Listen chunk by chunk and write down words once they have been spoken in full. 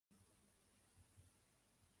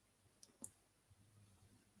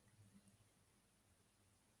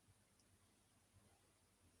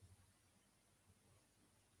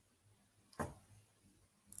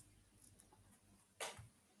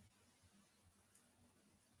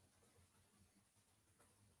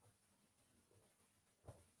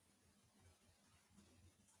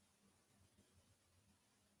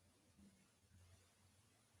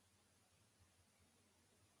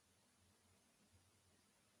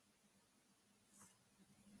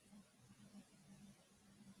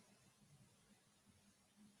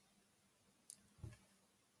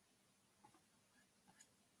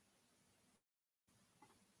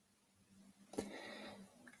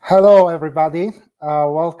Hello, everybody.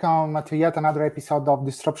 Welcome to yet another episode of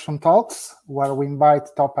Disruption Talks, where we invite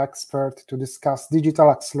top experts to discuss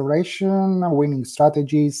digital acceleration, winning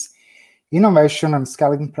strategies, innovation, and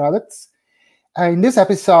scaling products. In this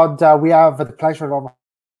episode, we have the pleasure of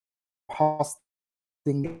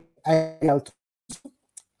hosting Ege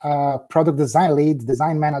Altunsu, product design lead,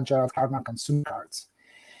 design manager at Klarna Consumer Cards.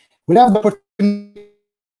 We'll have the opportunity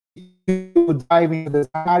to dive into the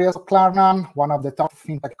design areas of Klarna, one of the top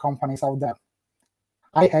fintech companies out there.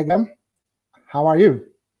 Hi, Ege. How are you?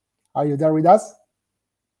 Are you there with us?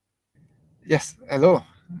 Yes, hello.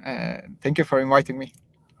 Thank you for inviting me.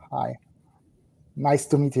 Hi. Nice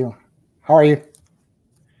to meet you. How are you?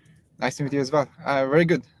 Nice to meet you as well. Very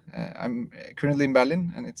good. I'm currently in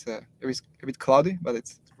Berlin, and it's a bit cloudy, but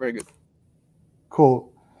it's very good.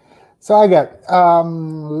 Cool. So, Ege,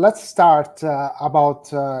 let's start about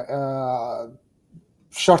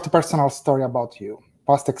short personal story about you.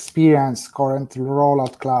 Past experience, current role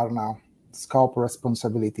at Klarna, scope,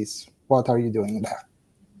 responsibilities. What are you doing there?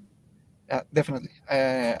 Yeah, definitely.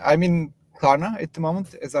 I'm in Klarna at the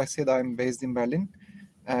moment. As I said, I'm based in Berlin,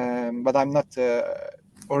 but I'm not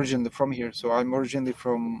originally from here. So I'm originally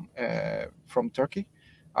from Turkey.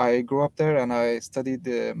 I grew up there and I studied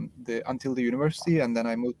until the university, and then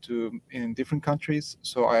I moved in different countries.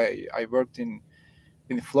 So I worked in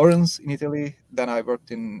Florence in Italy, then I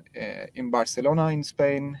worked in Barcelona in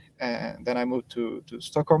Spain, and then I moved to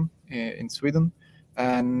Stockholm in Sweden,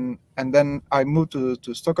 and then I moved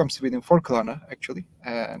to Stockholm, Sweden for Klarna actually,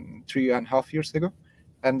 3.5 years ago,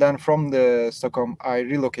 and then from the Stockholm I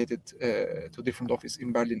relocated to different office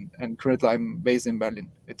in Berlin, and currently I'm based in Berlin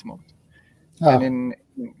at the moment. And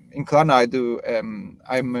in Klarna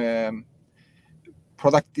I'm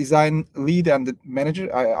product design lead and the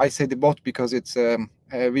manager. I say the both because it's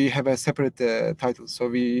we have a separate title. So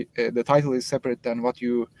the title is separate than what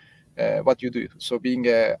you do. So being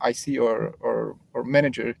a IC or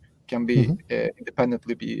manager can be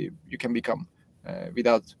independently you can become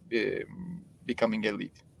without becoming a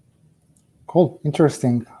lead. Cool,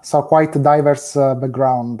 interesting. So quite a diverse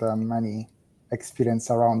background and many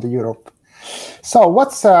experience around Europe. So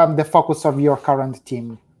what's the focus of your current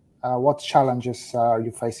team? What challenges are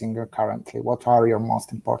you facing currently? What are your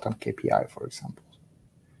most important KPI, for example?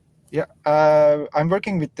 Yeah, I'm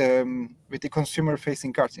working with the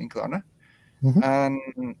consumer-facing cards in Klarna,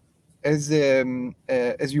 and as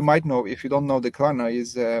you might know, if you don't know, the Klarna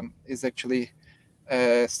is actually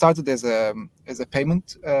started as a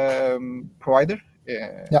payment provider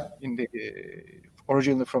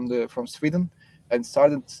originally from Sweden, and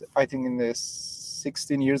started I think in the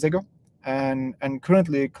 16 years ago, and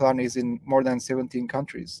currently Klarna is in more than 17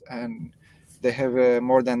 countries, and they have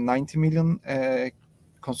more than 90 million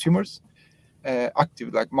consumers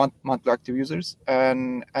active, like monthly active users,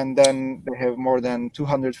 and then they have more than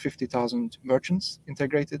 250,000 merchants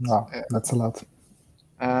integrated. Wow, that's a lot.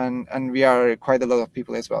 And we are quite a lot of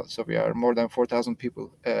people as well. So we are more than 4,000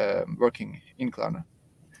 people working in Klarna.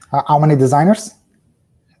 How many designers?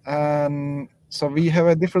 So we have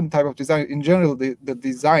a different type of design. In general, the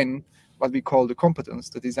design, what we call the competence,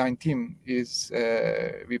 the design team is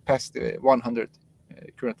we passed 100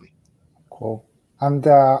 currently. Cool. And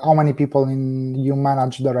how many people you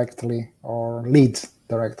manage directly or lead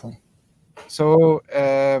directly? So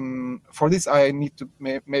for this, I need to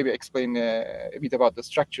maybe explain a bit about the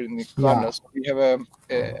structure in the Klarna. Yeah. So we have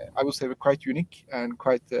I would say, a quite unique and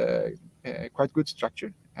quite good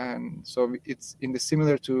structure. And so it's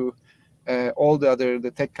similar to all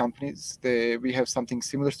the tech companies. We have something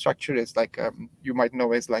similar structure as like you might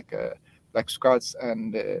know as like squads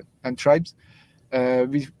and tribes.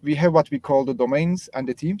 We have what we call the domains and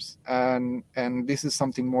the teams, and this is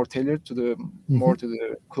something more tailored to the more to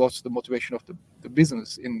the close to the motivation of the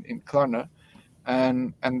business in Klarna,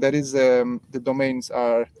 and that is the domains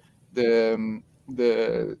are the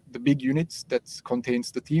big units that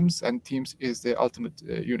contains the teams, and teams is the ultimate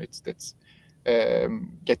units that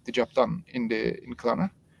get the job done in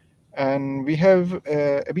Klarna. And we have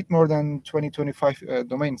a bit more than 25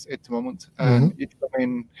 domains at the moment, and each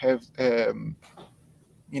domain have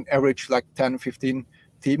in average like 10-15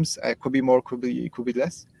 teams. Could be more, could be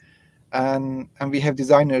less. And we have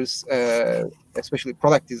designers, especially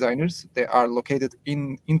product designers. They are located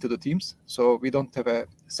into the teams, so we don't have a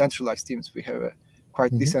centralized teams. We have a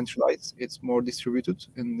quite decentralized. It's more distributed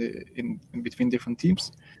in between different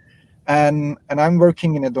teams. And I'm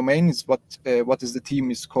working in a domain. Is what is the team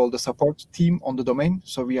is called the support team on the domain.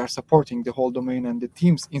 So we are supporting the whole domain and the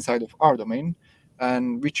teams inside of our domain,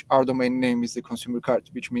 and which our domain name is the consumer card,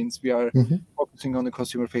 which means we are focusing on the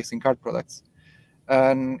consumer facing card products.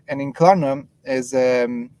 And in Klarna, as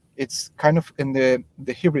it's kind of in the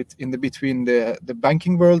hybrid in the between the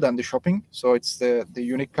banking world and the shopping. So it's the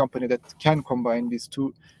unique company that can combine these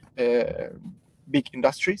two big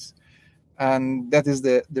industries, and that is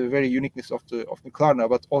the very uniqueness of the Klarna.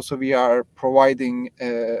 But also we are providing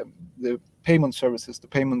the payment services, the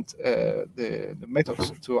payment the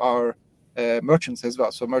methods to our merchants as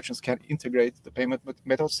well. So merchants can integrate the payment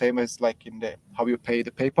methods, same as like in the how you pay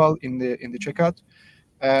the PayPal in the checkout.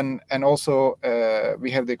 And also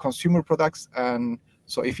we have the consumer products, and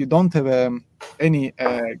so if you don't have any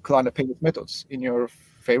Klarna payment methods in your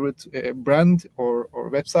favorite brand or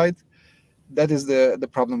website, that is the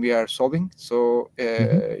problem we are solving. So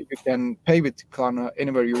you can pay with Klarna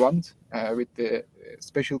anywhere you want with the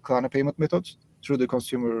special Klarna payment methods through the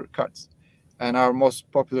consumer cards. And our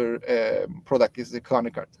most popular product is the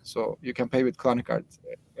Klarna card. So you can pay with Klarna card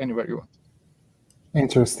anywhere you want.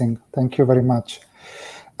 Interesting. Thank you very much.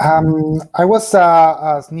 I was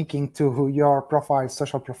sneaking to your profile,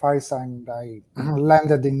 social profiles, and I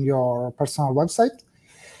landed in your personal website.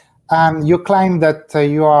 And you claim that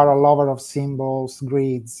you are a lover of symbols,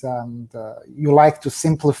 grids, and you like to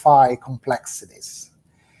simplify complexities.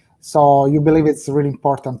 So you believe it's really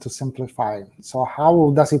important to simplify. So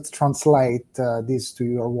how does it translate this to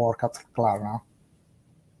your work at Klarna?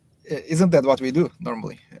 Isn't that what we do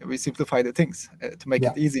normally? We simplify the things to make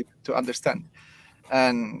it easy to understand.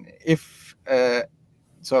 And if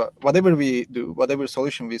so, whatever we do, whatever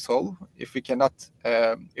solution we solve, if we cannot,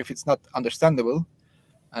 if it's not understandable,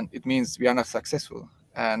 and it means we are not successful.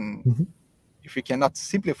 And if we cannot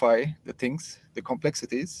simplify the things, the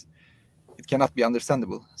complexities, it cannot be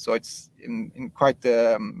understandable. So it's in quite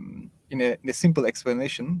in a simple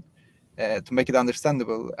explanation to make it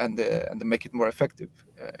understandable and make it more effective.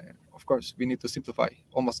 Of course, we need to simplify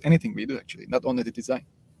almost anything we do, actually, not only the design.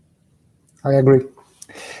 I agree.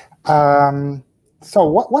 So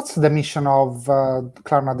what's the mission of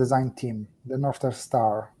Klarna design team, the North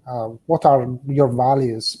Star? What are your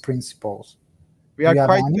values, principles? We are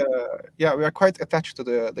quite we are quite attached to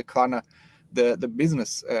the Klarna, the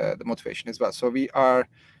business, the motivation as well. So we are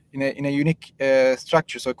in a unique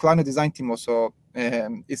structure. So Klarna design team also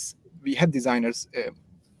we had designers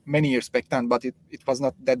many years back then, but it was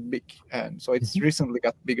not that big, and so it's recently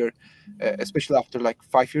got bigger, especially after like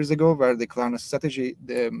 5 years ago, where the Klarna strategy,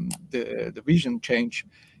 the vision changed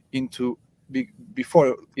into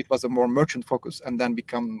before it was a more merchant focus, and then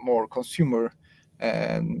become more consumer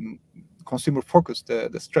focused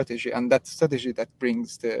the strategy, and that strategy that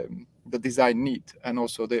brings the design need and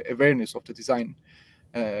also the awareness of the design.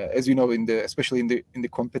 As you know, especially in the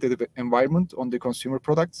competitive environment on the consumer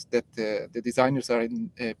products, that the designers are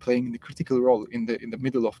playing the critical role in the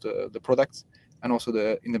middle of the products, and also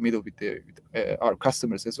in the middle with our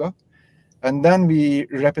customers as well. And then we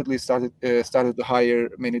rapidly started to hire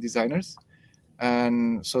many designers,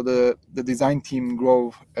 and so the design team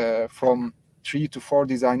grew from 3 to 4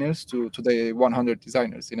 designers to today 100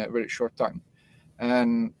 designers in a very short time.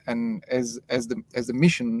 And as the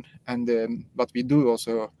mission and what we do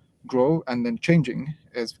also grow and then changing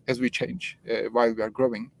as we change while we are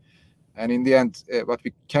growing. And in the end, what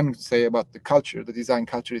we can say about the culture, the design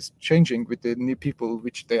culture, is changing with the new people,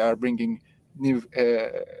 which they are bringing new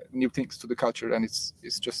things to the culture, and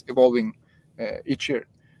it's just evolving each year.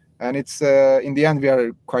 And it's in the end we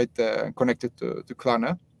are quite connected to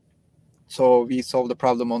Klarna, so we solve the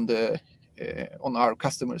problem on our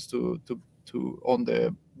customers on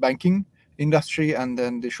the banking industry and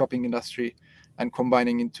then the shopping industry, and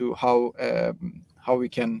combining into how we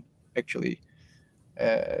can actually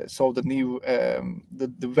solve the new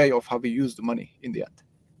the way of how we use the money in the end.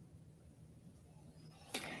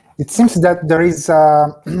 It seems that there is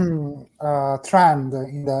a trend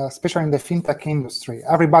especially in the fintech industry.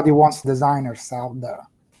 Everybody wants designers out there.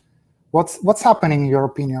 What's happening in your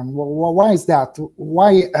opinion? Why is that?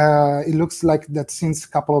 Why it looks like that since a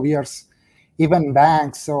couple of years, even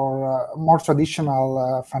banks or more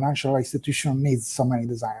traditional financial institution needs so many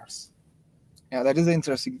designers? Yeah, that is an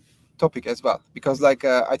interesting topic as well, because like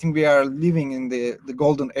I think we are living in the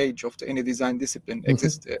golden age of any design discipline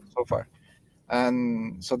exists so far,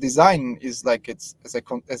 and so design is like it's as a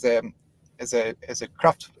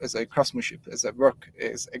craftsmanship, as a work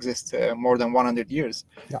exists more than 100 years,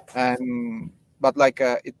 but like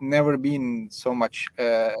it never been so much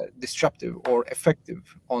disruptive or effective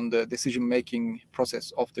on the decision making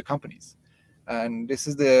process of the companies, and this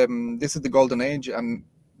is the golden age, and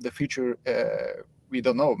the future we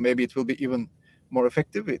don't know. Maybe it will be even more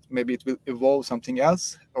effective. Maybe it will evolve something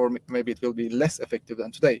else, or maybe it will be less effective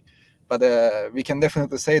than today. But we can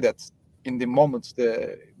definitely say that in the moment,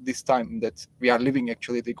 this time that we are living,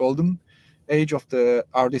 actually the golden age of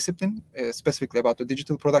our discipline, specifically about the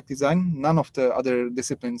digital product design, none of the other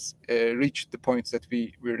disciplines reached the points that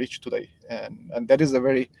we reached today, and that is a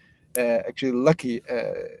very actually lucky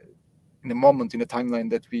in a moment in a timeline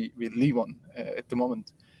that we live on at the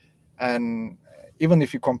moment. And even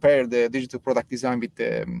if you compare the digital product design with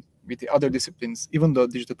the other disciplines, even though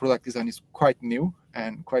digital product design is quite new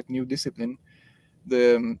and quite new discipline,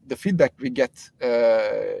 the feedback we get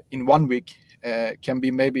in 1 week can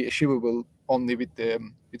be maybe achievable only with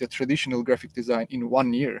the traditional graphic design in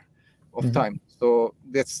 1 year of time. So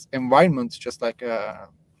that's environment just like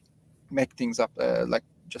make things up like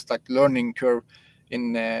just like learning curve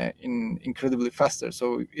in incredibly faster.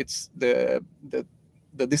 So it's the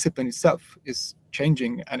discipline itself is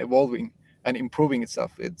changing and evolving and improving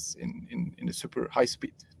itself. It's in a super high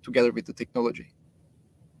speed together with the technology.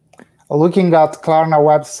 Looking at Klarna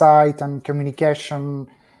website and communication,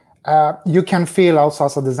 you can feel also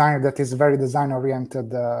as a designer that is very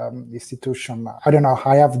design-oriented institution. I don't know,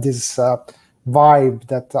 I have this vibe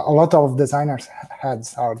that a lot of designers'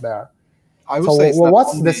 heads are there. I would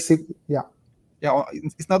say yeah,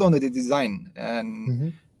 it's not only the design,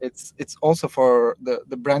 and it's also for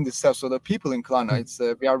the brand itself. So the people in Klarna,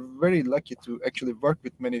 we are very lucky to actually work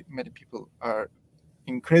with many people are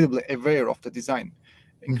incredibly aware of the design,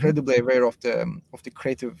 incredibly aware of the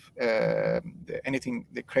creative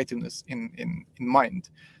the creativeness in mind.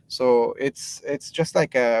 So it's just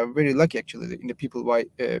like very lucky actually in the people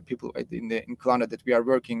in Klarna that we are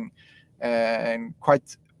working and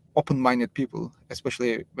quite open-minded people,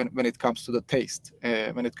 especially when it comes to the taste,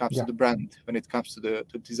 when it comes to the brand, when it comes to the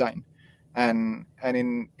design, and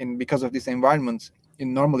in because of this environment,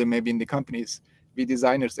 normally maybe in the companies, we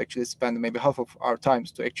designers actually spend maybe half of our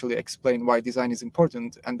times to actually explain why design is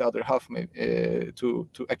important, and the other half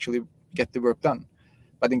to actually get the work done.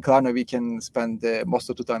 But in Klarna, we can spend most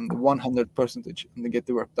of the time 100% to get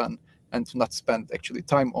the work done, and to not spend actually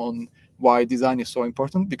time on why design is so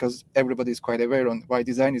important, because everybody is quite aware on why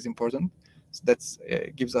design is important. So that's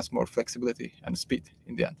gives us more flexibility and speed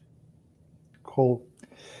in the end. Cool.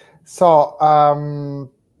 So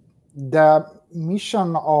the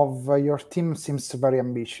mission of your team seems very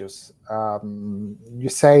ambitious. You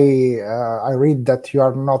say, I read that you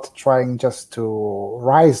are not trying just to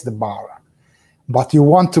rise the bar, but you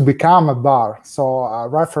want to become a bar, so a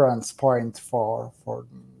reference point for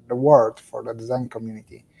the world, for the design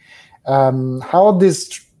community. How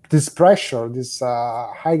this pressure, this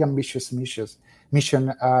high ambitious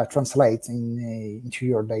mission translates into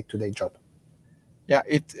your day-to-day job? Yeah,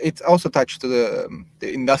 it also touched to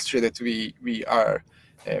the industry that we are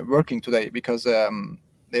working today, because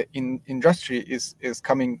the industry is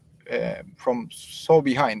coming from so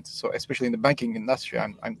behind. So especially in the banking industry,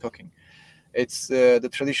 I'm talking. It's the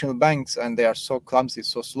traditional banks, and they are so clumsy,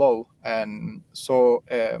 so slow, and so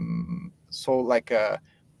like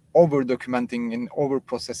over documenting and over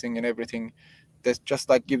processing and everything. That just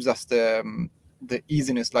like gives us the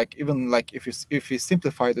easiness. Like even like if we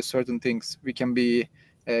simplify the certain things, we can be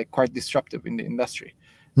quite disruptive in the industry.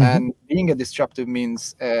 And being a disruptive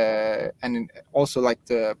means and also like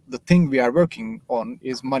the thing we are working on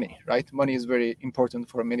is money, right? Money is very important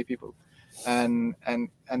for many people, and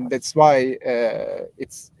that's why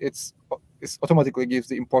it's automatically gives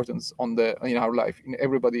the importance in our life, in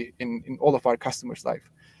everybody, in all of our customers' life.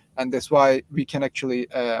 And that's why we can actually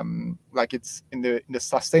like it's in the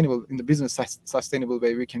sustainable, in the business sustainable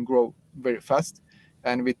way, we can grow very fast.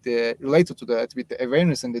 And with the related to that, with the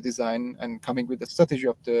awareness and the design, and coming with the strategy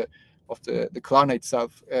of the Klarna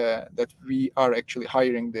itself, that we are actually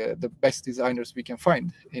hiring the best designers we can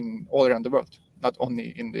find in all around the world, not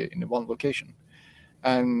only in the one location.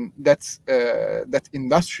 And that's that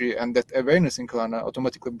industry and that awareness in Klarna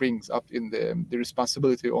automatically brings up in the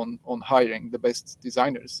responsibility on hiring the best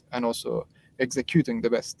designers, and also executing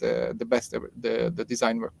the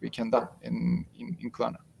design work we can do in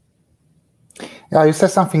Klarna. Yeah, you said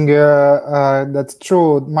something that's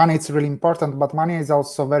true. Money is really important, but money is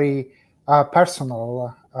also very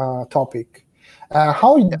personal topic.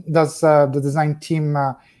 How does the design team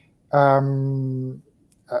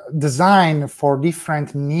design for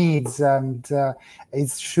different needs, and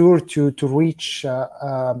is sure to reach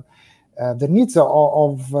the needs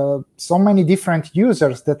of so many different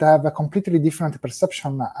users that have a completely different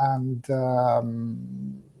perception and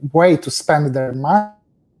way to spend their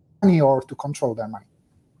money or to control their money?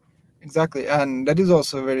 Exactly, and that is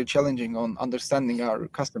also very challenging on understanding our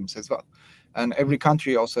customers as well. And every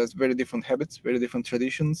country also has very different habits, very different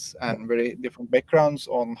traditions, and very different backgrounds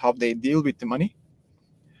on how they deal with the money.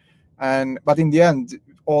 But in the end,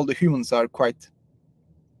 all the humans are quite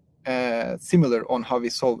similar on how we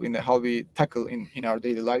solve how we tackle in our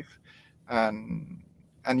daily life.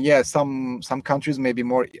 And yeah, some countries may be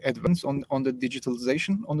more advanced on the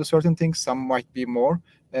digitalization on the certain things. Some might be more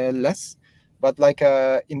less. But like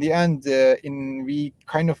in the end, we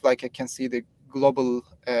kind of like can see the global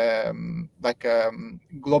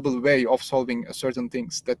global way of solving certain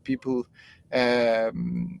things, that people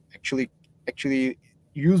actually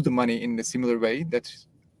use the money in a similar way. That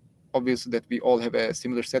obviously that we all have a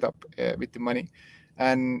similar setup with the money,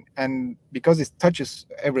 and because it touches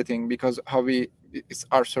everything, because it's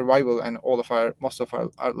our survival, and most of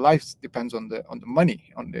our lives depends on the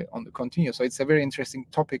money, on the continue. So it's a very interesting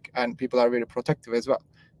topic, and people are very protective as well.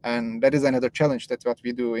 And that is another challenge. That's what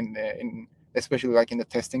we do in especially like in the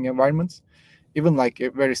testing environments. Even like a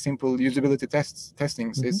very simple usability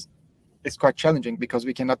testings is quite challenging, because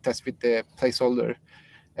we cannot test with the placeholder.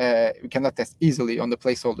 We cannot test easily on the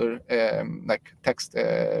placeholder like text.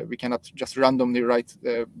 We cannot just randomly write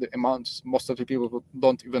the amounts. Most of the people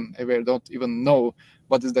don't even know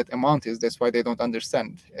what is that amount is. That's why they don't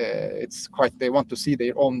understand. They want to see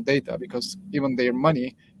their own data, because even their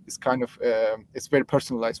money is kind of it's very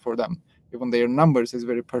personalized for them. Even their numbers is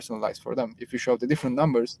very personalized for them. If you show the different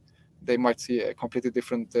numbers, they might see a completely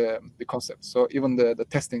different the concept. So even the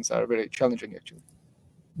testings are very challenging actually.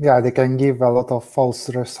 Yeah, they can give a lot of false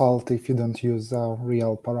result if you don't use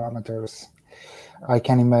real parameters. I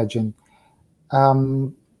can imagine.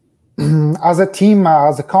 As a team,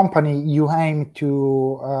 as a company, you aim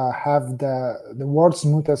to have the world's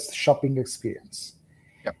smoothest shopping experience.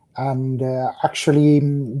 Yep. And actually,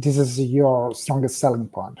 this is your strongest selling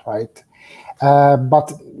point, right?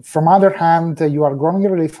 But from other hand, you are growing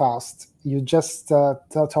really fast. You just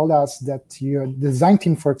told us that your design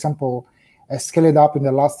team, for example, scaled up in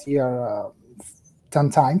the last year 10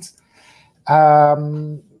 times.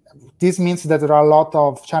 This means that there are a lot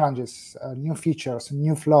of challenges, new features,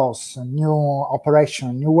 new flows, new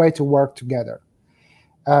operation, new way to work together.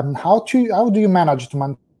 How do you manage to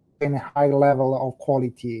maintain a high level of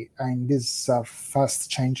quality in this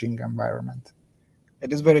fast-changing environment?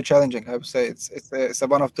 It is very challenging, I would say. It's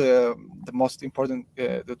one of the most important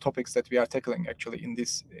the topics that we are tackling actually in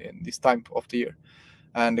this time of the year.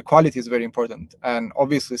 And the quality is very important. And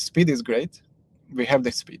obviously, speed is great. We have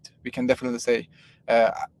the speed. We can definitely say,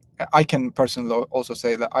 I can personally also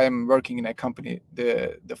say that I am working in a company,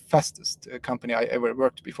 the fastest company I ever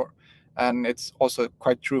worked before. And it's also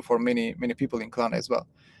quite true for many people in Klarna as well.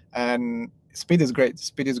 And speed is great.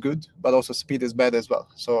 Speed is good, but also speed is bad as well.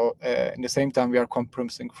 So in the same time, we are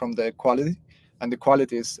compromising from the quality. And the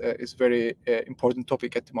quality is very important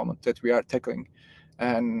topic at the moment that we are tackling.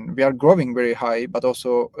 And we are growing very high, but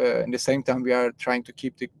also in the same time we are trying to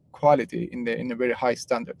keep the quality in the very high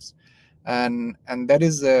standards, and that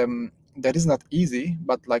is not easy.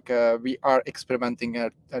 But like we are experimenting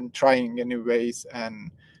and trying new ways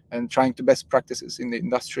and trying the best practices in the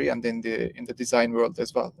industry and in the design world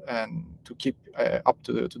as well, and to keep up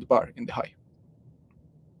to the bar in the high.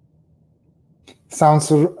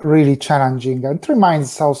 Sounds really challenging, and it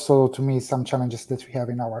reminds also to me some challenges that we have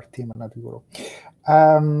in our team at Guru.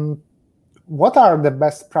 What are the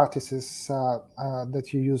best practices that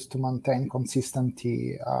you use to maintain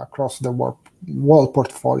consistency across the whole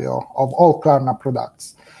portfolio of all Klarna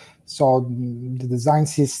products? So the design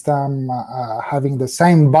system, having the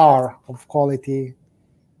same bar of quality.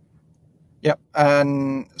 Yeah,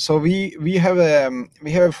 and so we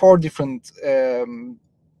have 4 different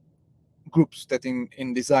groups that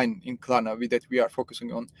in design in Klarna that we are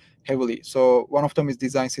focusing on heavily. So one of them is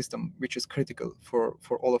design system, which is critical for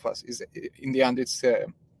all of us. Is in the end it's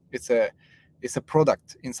a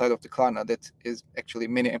product inside of the Klarna that is actually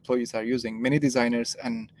many employees are using, many designers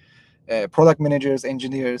and product managers,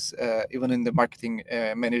 engineers, even in the marketing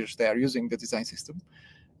managers, they are using the design system.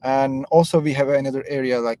 And also we have another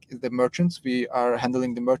area like the merchants. We are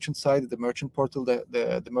handling the merchant side, the merchant portal,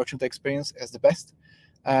 the merchant experience as the best.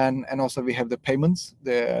 And also we have the payments,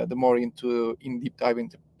 the more in deep dive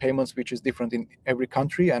into payments, which is different in every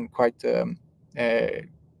country and quite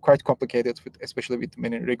complicated, especially with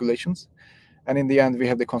many regulations. And in the end, we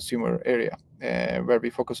have the consumer area where we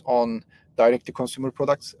focus on direct-to-consumer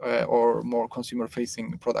products or more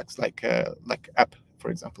consumer-facing products like app,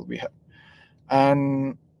 for example, we have.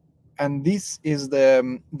 And this is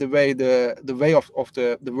the way of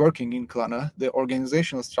the working in Klarna. The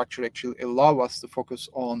organizational structure actually allow us to focus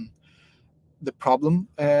on the problem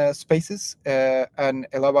spaces and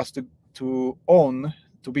allow us to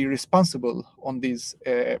be responsible on these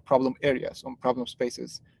problem areas, on problem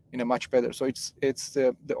spaces in a much better. So it's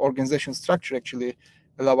the organization structure actually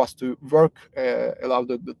allow us to work, allow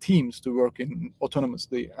the teams to work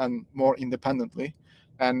autonomously and more independently,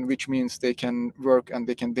 and which means they can work and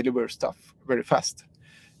they can deliver stuff very fast.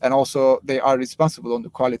 And also they are responsible on the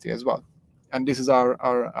quality as well. And this is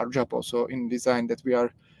our job also in design, that we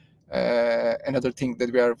are another thing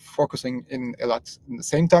that we are focusing in a lot. In the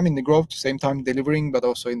same time in the growth, same time delivering, but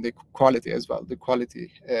also in the quality as well, the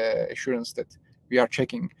quality assurance that we are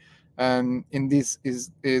checking. And in this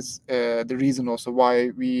is the reason also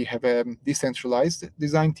why we have a decentralized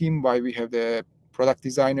design team, why we have the product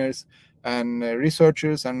designers and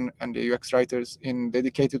researchers and the UX writers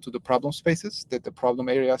dedicated to the problem spaces, that the problem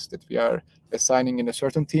areas that we are assigning in a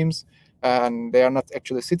certain teams. And they are not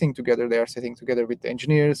actually sitting together, they are sitting together with the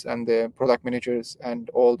engineers and the product managers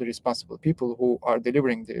and all the responsible people who are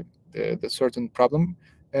delivering the certain problem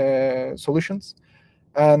solutions.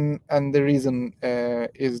 And the reason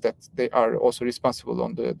is that they are also responsible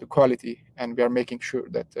on the quality, and we are making sure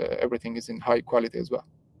that everything is in high quality as well.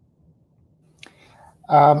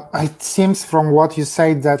 It seems from what you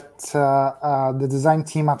say that the design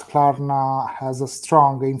team at Klarna has a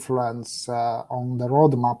strong influence on the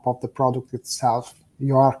roadmap of the product itself.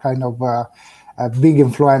 You are kind of a big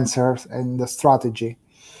influencer in the strategy.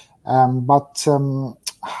 But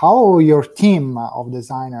how your team of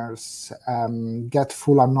designers get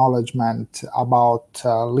full acknowledgement about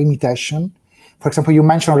limitation? For example, you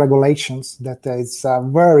mentioned regulations, that is a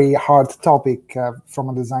very hard topic from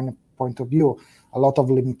a design point of view. A lot of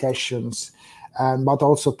limitations, but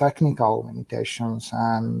also technical limitations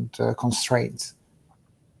and constraints.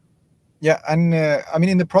 Yeah, and I mean,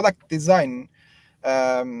 in the product design,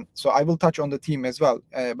 so I will touch on the team as well.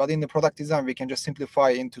 But in the product design, we can just simplify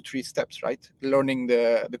into 3 steps, right? Learning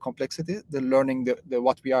the complexity, learning the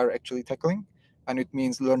what we are actually tackling, and it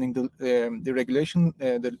means learning the regulation,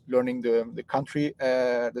 learning the country,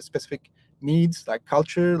 the specific needs, like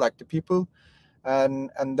culture, like the people. And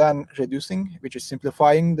then reducing, which is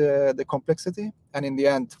simplifying the complexity, and in the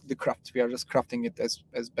end the craft, we are just crafting it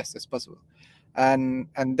as best as possible. And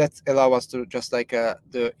that allow us to just like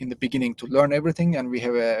in the beginning to learn everything, and we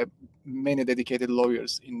have many dedicated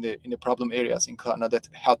lawyers in the problem areas in Klarna that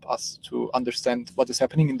help us to understand what is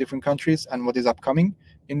happening in different countries and what is upcoming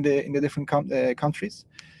in the different countries,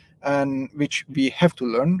 and which we have to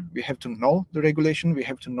learn. We have to know the regulation, we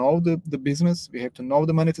have to know the business, we have to know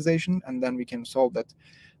the monetization, and then we can solve that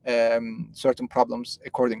certain problems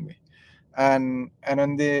accordingly. And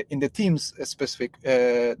in the teams specific,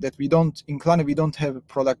 that we don't, in Klarna we don't have a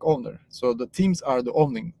product owner, so the teams are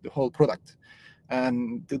owning the whole product,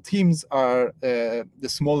 and the teams are the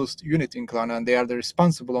smallest unit in Klarna, and they are the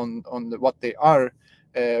responsible on what they are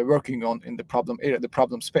working on in the problem area, the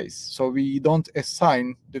problem space. So we don't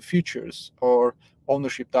assign the features or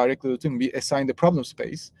ownership directly to the team. We assign the problem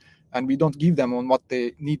space, and we don't give them on what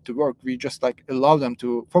they need to work. We just like allow them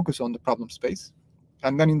to focus on the problem space,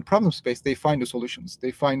 and then in problem space they find the solutions.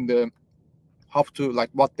 They find how to, like,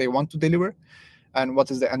 what they want to deliver, and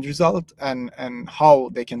what is the end result, and how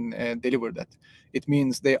they can deliver that. It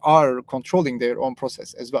means they are controlling their own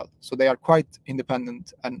process as well. So they are quite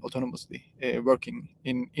independent and autonomously working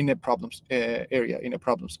in a problems area, in a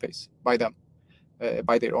problem space by them,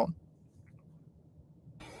 by their own.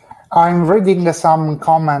 I'm reading some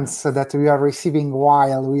comments that we are receiving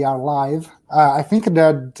while we are live. I think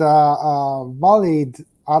that Valid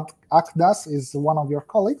Akdas is one of your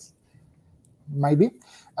colleagues, maybe.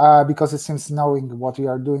 Because it seems knowing what we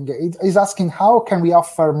are doing. It is asking, how can we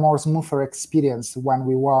offer more smoother experience when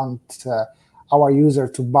we want our user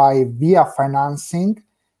to buy via financing,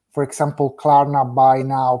 for example, Klarna buy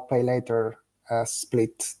now, pay later,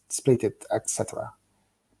 split it, etc.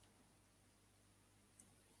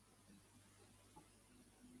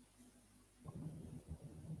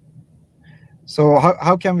 So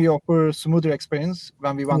how can we offer smoother experience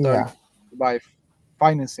when we want our user to buy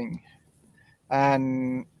financing?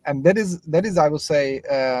 And that is I would say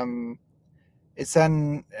it's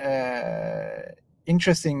an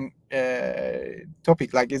interesting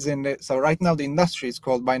topic. Like, it's so right now the industry is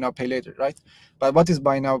called buy now pay later, right? But what is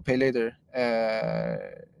buy now pay later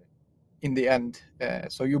in the end?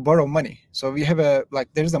 So you borrow money. So we have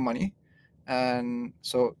there's the money, and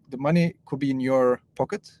so the money could be in your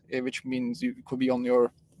pocket, which means it could be on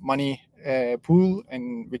your money pool,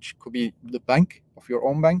 and which could be the bank of your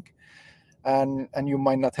own bank. And you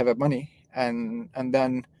might not have money, and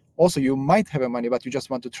then also you might have money, but you just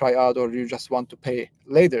want to try out, or you just want to pay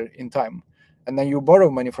later in time, and then you borrow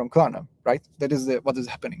money from Klarna, right? That is what is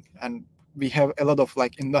happening. And we have a lot of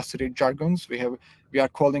like industry jargons. We are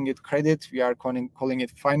calling it credit, we are calling it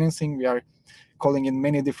financing, we are calling it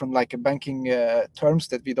many different like banking terms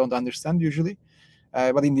that we don't understand usually.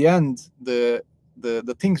 But in the end,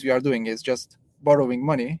 the things we are doing is just borrowing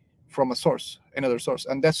money from a source, another source,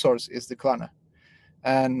 and that source is the Klarna.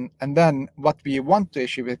 And then what we want to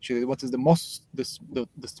achieve, actually, what is the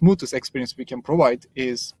smoothest experience we can provide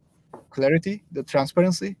is clarity, the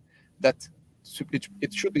transparency, that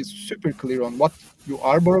it should be super clear on what you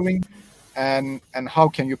are borrowing and how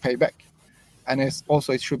can you pay back. And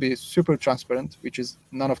it should be super transparent, which is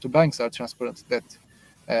none of the banks are transparent, that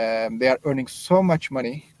they are earning so much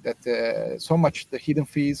money, that so much the hidden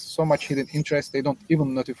fees, so much hidden interest, they don't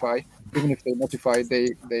even notify. Even if they notify,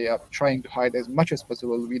 they are trying to hide as much as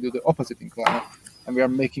possible. We do the opposite in Klarna, and we are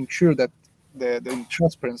making sure that the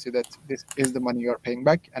transparency, that this is the money you are paying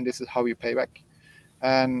back, and this is how you pay back,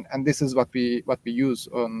 and this is what we use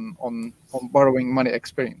on borrowing money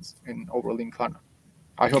experience in overall in Klarna.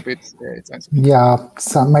 I hope it's answering. Yeah,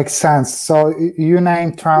 so makes sense. So you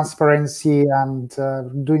name transparency and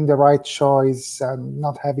doing the right choice and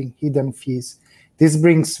not having hidden fees. This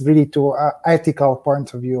brings really to an ethical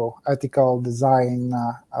point of view, ethical design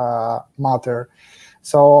matter.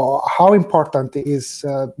 So how important is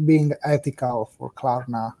being ethical for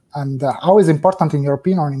Klarna? And how is important, in your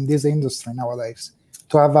opinion, in this industry nowadays,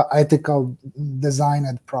 to have an ethical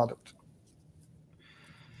designed product?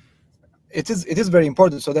 It is very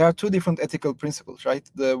important. So there are two different ethical principles, right?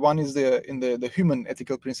 The one is the human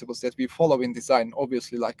ethical principles that we follow in design,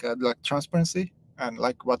 obviously, like transparency, and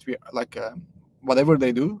like whatever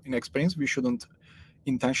they do in experience, we shouldn't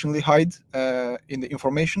intentionally hide in the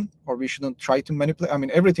information, or we shouldn't try to manipulate. I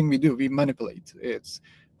mean, everything we do, we manipulate.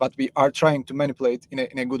 But we are trying to manipulate in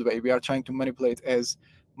a good way. We are trying to manipulate as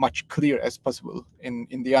much clear as possible.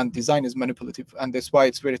 In the end, design is manipulative, and that's why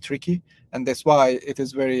it's very tricky, and that's why it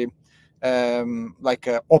is very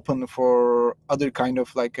open for other kind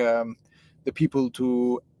of the people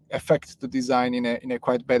to affect the design in a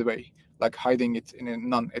quite bad way, like hiding it in a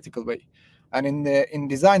non-ethical way. And in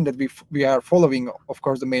design that we are following, of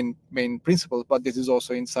course, the main principle, but this is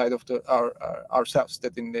also inside of ourselves,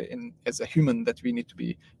 that as a human, that we need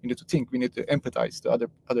to think, we need to empathize to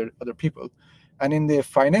other people. And in the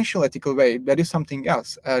financial ethical way, that is something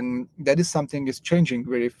else, and that is something is changing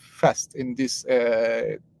very fast in this.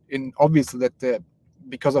 Obviously that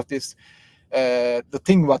because of this, the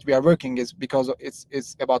thing what we are working is because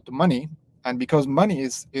it's about the money, and because money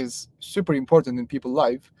is super important in people's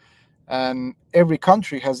life, and every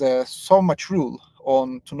country has so much rule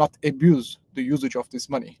on to not abuse the usage of this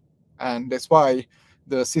money, and that's why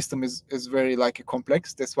the system is very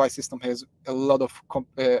complex. That's why system has a lot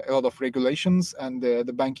of regulations, and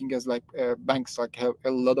the banking has banks have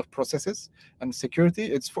a lot of processes and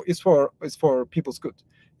security. It's for people's good.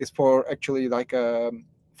 It's for actually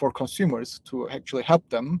for consumers to actually help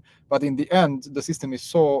them. But in the end, the system is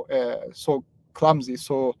so clumsy,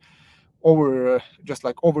 so over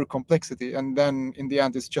complexity, and then in the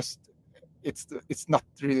end, it's not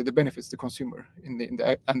really the benefits to consumer in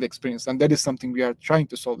the end experience, and that is something we are trying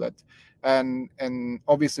to solve that. And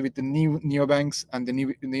obviously with the new neobanks and the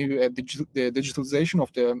new the digitalization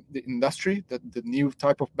of the industry, that the new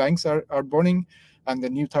type of banks are borning, and the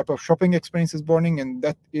new type of shopping experience is borning, and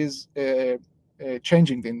that is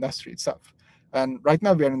changing the industry itself. And right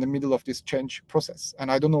now we are in the middle of this change process,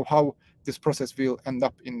 and I don't know how this process will end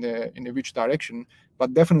up in which direction,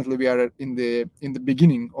 but definitely we are in the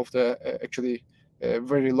beginning of the actually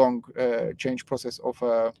very long change process of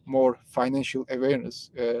more financial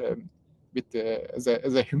awareness as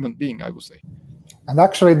a human being, I would say. And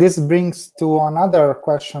actually, this brings to another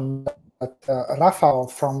question that Rafael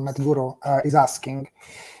from NetGuru is asking.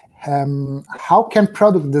 How can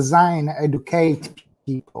product design educate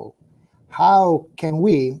people? How can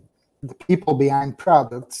we, the people behind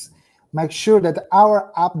products, make sure that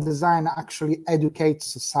our app design actually educates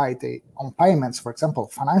society on payments, for example,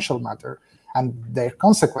 financial matter, and their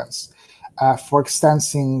consequence? For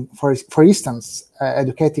instance,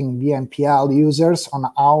 educating BNPL users on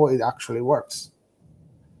how it actually works.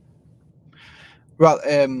 Well,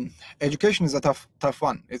 education is a tough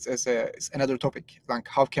one. It's another topic. Like,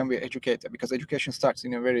 how can we educate? Because education starts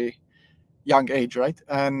in a very young age, right?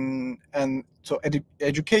 And so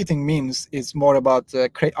educating means is more about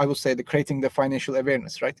I would say creating the financial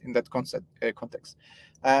awareness, right? In that context,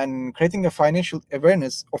 and creating a financial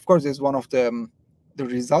awareness, of course, is one of the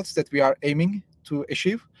results that we are aiming to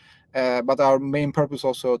achieve. But our main purpose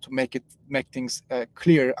also to make things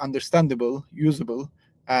clear, understandable, usable,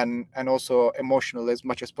 and also emotional as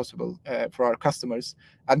much as possible for our customers.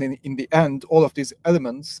 And in the end, all of these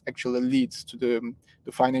elements actually leads to the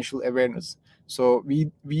financial awareness. So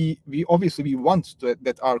we obviously we want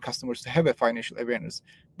that our customers to have a financial awareness,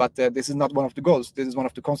 but this is not one of the goals. This is one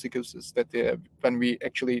of the consequences that when we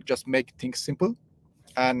actually just make things simple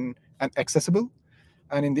and accessible,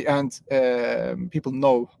 and in the end, people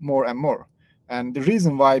know more and more. And the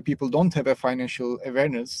reason why people don't have a financial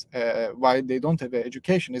awareness, why they don't have an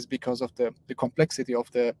education, is because of the complexity of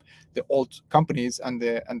the old companies and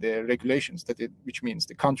the regulations which means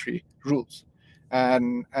the country rules.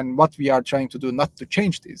 And what we are trying to do, not to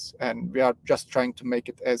change this, and we are just trying to make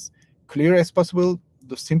it as clear as possible,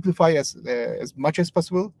 to simplify as much as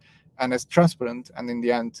possible, and as transparent. And in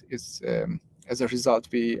the end, is as a result,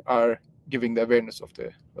 we are giving the awareness of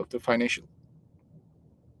the financial.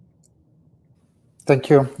 Thank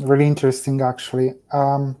you. Really interesting, actually.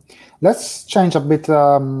 Let's change a bit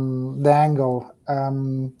the angle.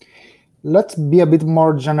 Let's be a bit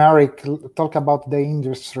more generic, talk about the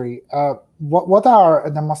industry. What are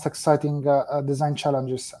the most exciting design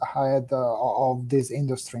challenges ahead of this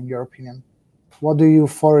industry, in your opinion? What do you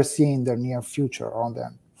foresee in the near future or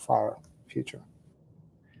the far future?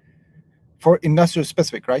 For industry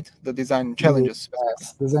specific, right? The design challenges.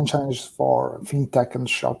 Yes, design challenges for fintech and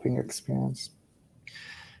shopping experience.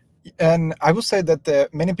 And I would say that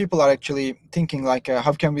many people are actually thinking like,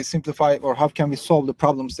 how can we simplify or how can we solve the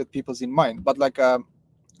problems that people's in mind? But like the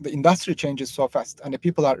industry changes so fast, and the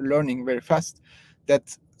people are learning very fast,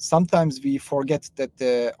 that sometimes we forget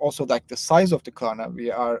that also like the size of the Klarna,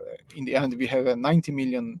 we are in the end we have 90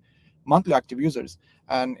 million monthly active users,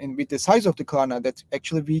 and with the size of the Klarna, that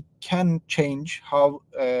actually we can change how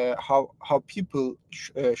people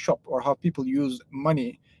shop or how people use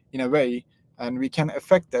money in a way. And we can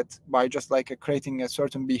affect that by just like creating a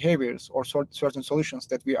certain behaviors or certain solutions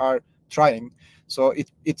that we are trying. So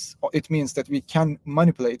it means that we can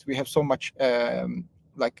manipulate. We have so much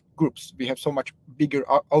like groups. We have so much bigger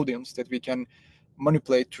audience that we can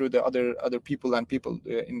manipulate through the other people and people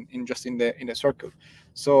in a circle.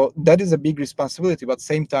 So that is a big responsibility. But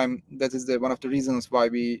same time, that is one of the reasons why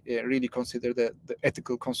we really consider the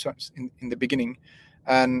ethical concerns in the beginning.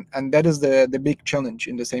 And that is the big challenge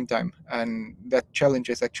in the same time. And that challenge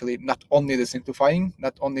is actually not only the simplifying,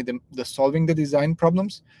 not only the solving the design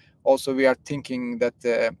problems. Also, we are thinking that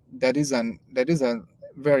that is a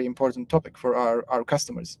very important topic for our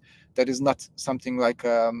customers. That is not something like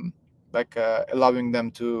allowing them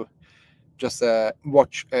to just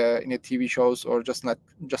watch in a TV shows, or just not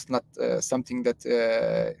something that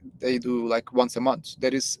they do like once a month.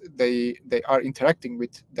 That is, they are interacting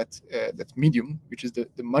with that medium, which is the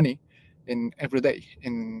money, in every day,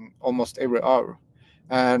 in almost every hour.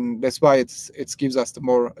 And that's why it gives us the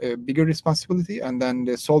more bigger responsibility, and then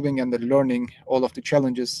the solving and the learning all of the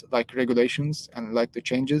challenges, like regulations and like the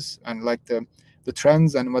changes and like the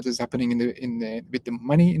trends and what is happening with the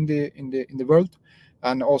money in the world,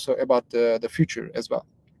 and also about the future as well.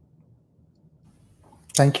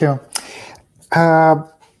 Thank you.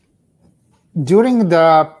 During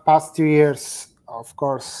the past 2 years, of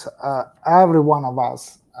course, every one of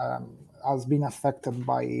us has been affected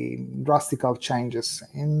by drastic changes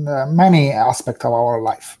in many aspects of our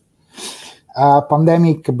life.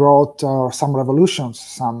 Pandemic brought some revolutions,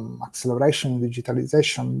 some acceleration in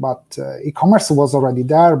digitalization, but e-commerce was already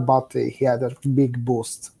there, but he had a big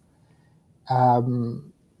boost.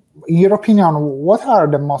 In your opinion, what are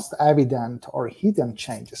the most evident or hidden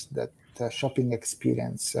changes that the shopping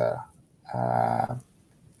experience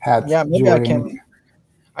had? Yeah, maybe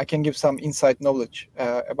I can give some inside knowledge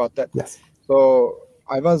about that. Yes. So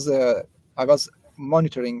I was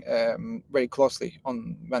monitoring very closely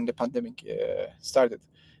on when the pandemic started,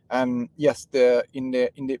 and yes, in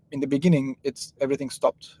the beginning, everything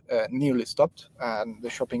stopped, nearly stopped, and the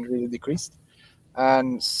shopping really decreased.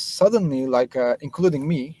 And suddenly, like including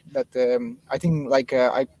me, that I think like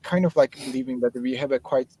I kind of like believing that we have a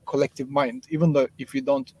quite collective mind, even though if we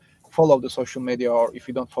don't follow the social media or if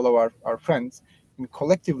we don't follow our friends,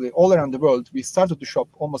 collectively all around the world, we started to shop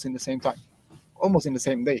almost in the same time, almost in the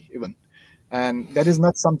same day even. And that is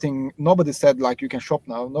not something, nobody said like you can shop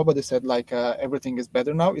now, nobody said like everything is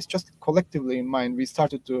better now. It's just collectively in mind we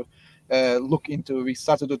started to we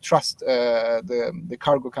started to trust the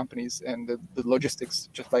cargo companies and the logistics,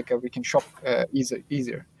 just like we can shop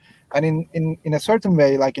easier. And in a certain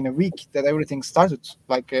way, like in a week, that everything started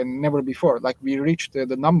like never before. Like we reached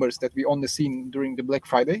the numbers that we only seen during the Black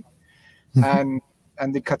Friday. And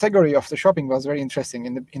the category of the shopping was very interesting.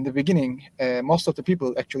 In the beginning, most of the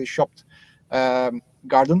people actually shopped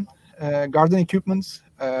garden equipments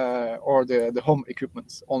or the home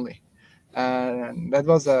equipments only. And that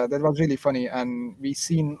was really funny. And we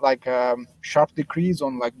seen like sharp decrease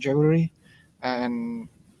on like jewelry and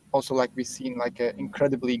also like we've seen like an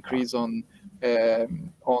incredibly increase on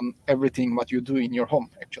everything what you do in your home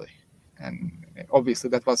actually. And obviously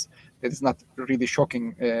that is not really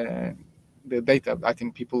shocking, the data. I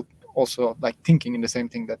think people also like thinking in the same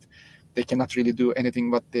thing, that they cannot really do anything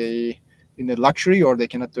but they in the luxury, or they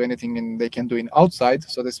cannot do anything and they can do in outside.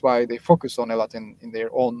 So that's why they focus on a lot in their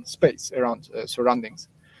own space around surroundings.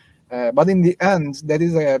 But in the end,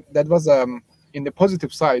 that was in the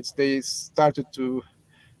positive sides. They started to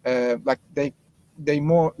like they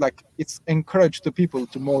more like it's encouraged the people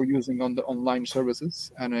to more using on the online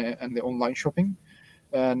services and the online shopping,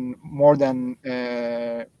 and more than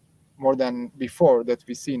before that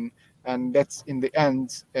we've seen. And that's in the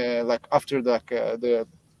end, like after the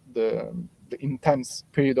intense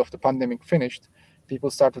period of the pandemic finished, people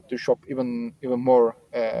started to shop even more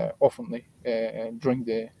oftenly during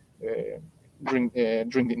the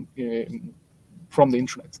from the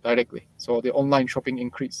internet directly. So the online shopping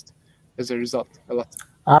increased as a result a lot.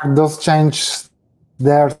 Are those changes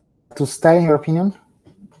there to stay, in your opinion?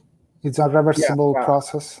 It's a reversible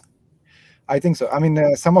process. I think so. I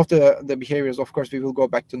mean, some of the behaviors, of course, we will go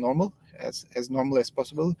back to normal as normal as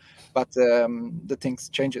possible, but the things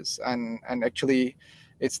changes, and actually,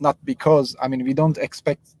 it's not because, I mean, we don't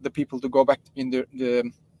expect the people to go back in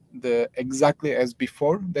the exactly as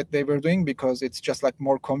before that they were doing, because it's just like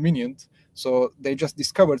more convenient. So they just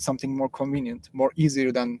discovered something more convenient, more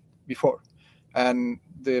easier than before, and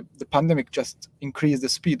the pandemic just increased the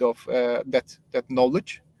speed of that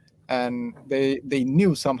knowledge. And they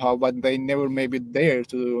knew somehow, but they never maybe dare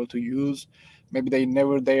to use. Maybe they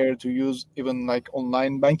never dare to use even like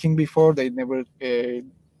online banking before. They never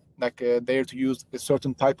dare to use a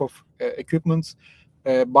certain type of equipments.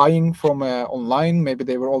 Buying from online, maybe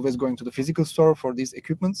they were always going to the physical store for these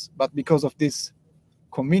equipments. But because of this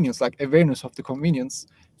convenience, like awareness of the convenience,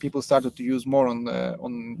 people started to use more on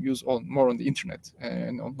more on the internet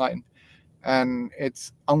and online. And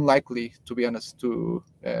it's unlikely, to be honest, to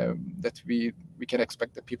that we can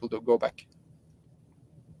expect that people to go back.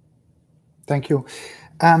 Thank you.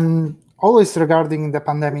 Always regarding the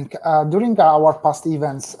pandemic, during our past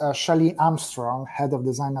events, Shelley Armstrong, head of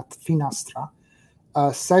design at Finastra,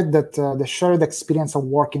 said that the shared experience of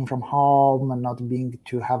working from home and not being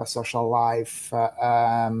to have a social life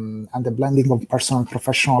and the blending of personal and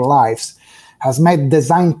professional lives has made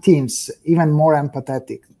design teams even more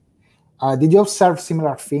empathetic. Did you observe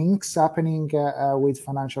similar things happening with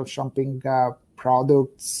financial shopping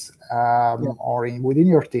products or within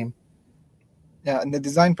your team? Yeah, in the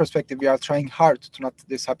design perspective, we are trying hard to not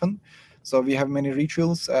this happen. So we have many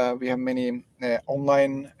rituals, we have many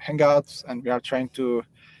online hangouts, and we are trying to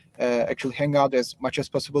actually hang out as much as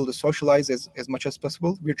possible, to socialize as much as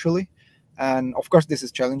possible virtually. And of course, this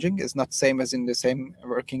is challenging. It's not same as in the same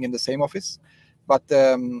working in the same office, but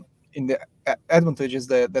in the advantage is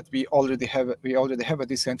that we already have a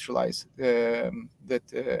decentralized the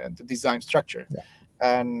design structure. Yeah.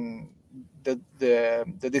 And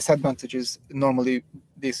the disadvantage is normally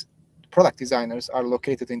these product designers are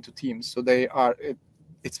located into teams, so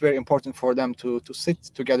it's very important for them to sit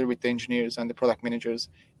together with the engineers and the product managers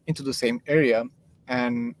into the same area,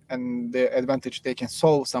 and the advantage, they can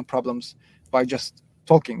solve some problems by just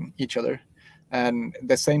talking each other. And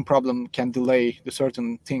the same problem can delay the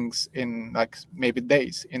certain things in like maybe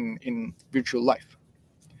days in virtual life.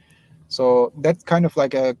 So that kind of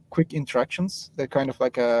like a quick interactions, that kind of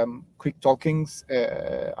like quick talkings,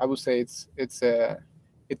 I would say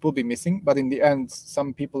it will be missing. But in the end,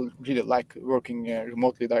 some people really like working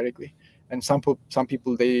remotely directly, and some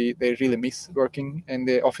people they really miss working in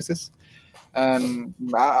the offices. And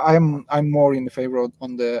I'm more in the favor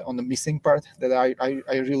on the missing part, that I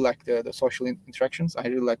really like the social interactions. I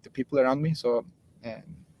really like the people around me. So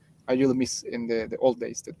I really miss in the old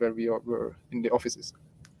days where we were in the offices.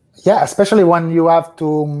 Yeah, especially when you have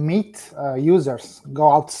to meet users,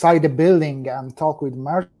 go outside the building and talk with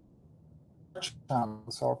merchants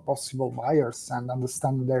or possible buyers and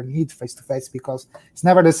understand their need face-to-face, because it's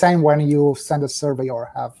never the same when you send a survey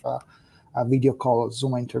or have a video call or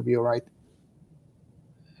Zoom interview, right?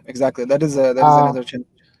 Exactly. That is another challenge.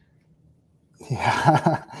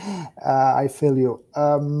 Yeah, I feel you.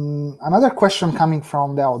 Another question coming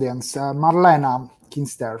from the audience, Marlena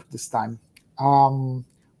Kinster this time.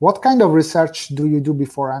 What kind of research do you do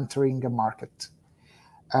before entering a market?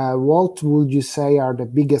 What would you say are the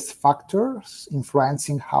biggest factors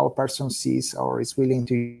influencing how a person sees or is willing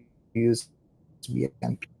to use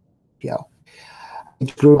BNPL?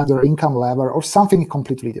 Age group, their income level, or something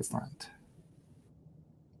completely different?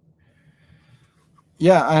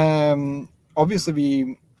 Yeah,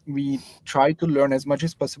 obviously we try to learn as much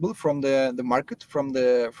as possible from the market, from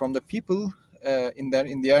the people. In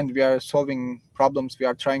the end, we are solving problems. We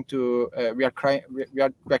are trying to we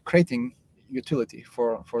are creating utility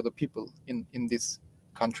for the people in these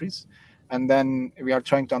countries, and then we are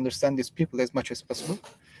trying to understand these people as much as possible,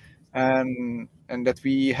 and that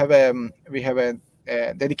we have a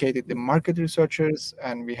dedicated the market researchers,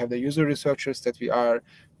 and we have the user researchers that we are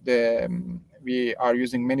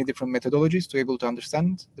using many different methodologies to able to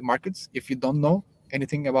understand the markets if you don't know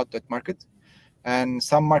anything about that market. And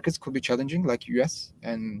some markets could be challenging, like US,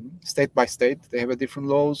 and state by state they have a different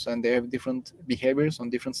laws and they have different behaviors on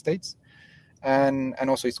different states, and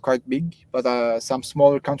also it's quite big. But some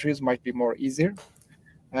smaller countries might be more easier.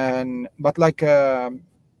 But like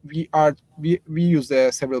we use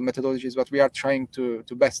several methodologies, but we are trying to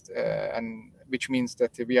best, and which means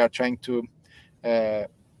that we are trying to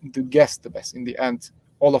guess the best. In the end,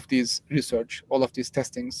 all of these research, all of these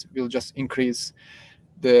testings will just increase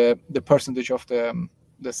the percentage of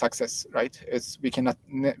the success, right? We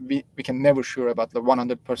can never sure about the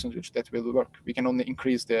 100% that will work. We can only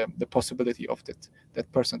increase the possibility of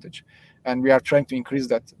that percentage, and we are trying to increase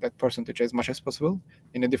that percentage as much as possible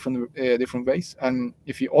in a different ways. And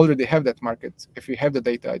if you already have that market, if you have the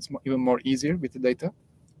data, it's even more easier with the data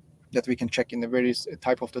that we can check in the various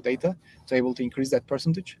type of the data to able to increase that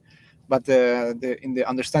percentage. But in the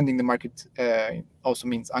understanding the market also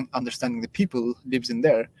means understanding the people lives in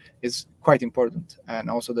there is quite important, and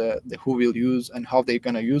also the who will use and how they're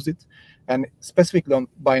gonna use it. And specifically on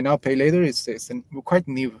buy now pay later, it's a quite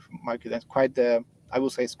new market, and quite I will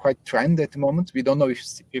say it's quite trend at the moment. We don't know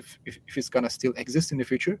if it's gonna still exist in the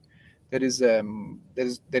future. That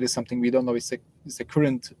is something we don't know. It's a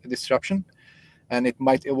current disruption, and it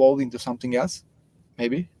might evolve into something else,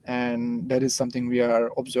 maybe. And that is something we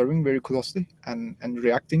are observing very closely and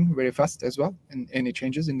reacting very fast as well in any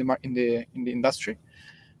changes in the industry.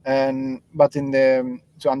 But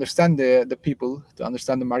to understand the people, to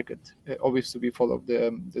understand the market, obviously we follow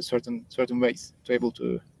the certain ways to able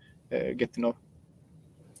to get to know.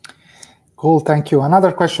 Cool, thank you.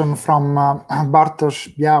 Another question from Bartosz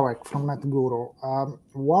Białek from NetGuru.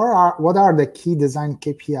 What are the key design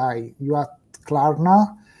KPI you at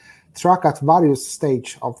Klarna track at various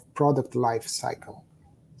stage of product life cycle?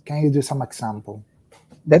 Can you do some example?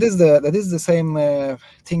 That is the same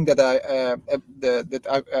thing that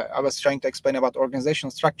I was trying to explain about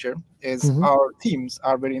organizational structure. Is our teams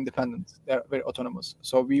are very independent, they're very autonomous.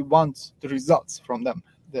 So we want the results from them.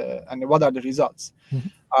 And what are the results?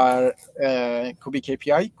 Could be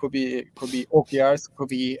KPI, could be OKRs, could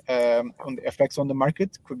be on the effects on the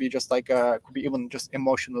market, could be just like could be even just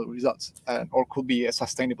emotional results, or could be a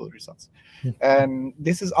sustainable results. And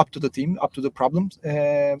this is up to the team, up to the problem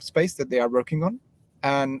space that they are working on.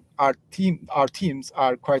 And our teams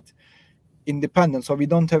are quite independent, so we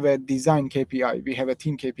don't have a design KPI. We have a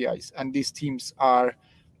team KPIs, and these teams are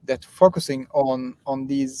that focusing on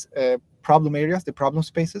these problem areas, the problem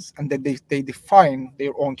spaces, and that they define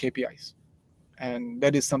their own KPIs. And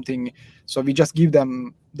that is something, so we just give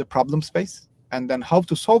them the problem space, and then how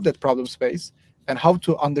to solve that problem space, and how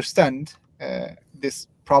to understand this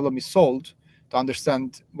problem is solved, to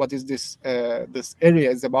understand what is this area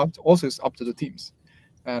is about, also is up to the teams.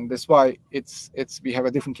 And that's why we have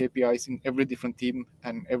a different KPIs in every different team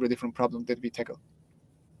and every different problem that we tackle.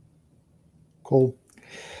 Cool.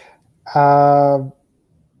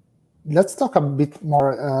 Let's talk a bit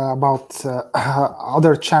more about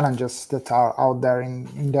other challenges that are out there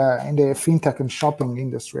in the fintech and shopping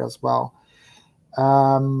industry as well.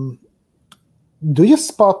 Do you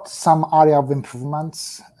spot some area of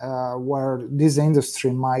improvements where this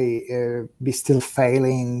industry might be still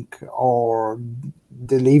failing or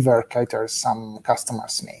cater some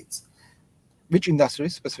customers' needs? Which industry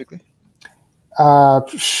specifically?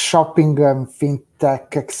 Shopping and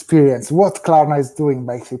fintech experience. What Klarna is doing,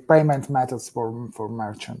 basically, payment methods for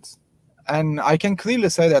merchants. And I can clearly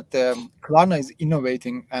say that Klarna is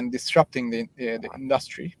innovating and disrupting the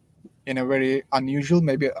industry in a very unusual,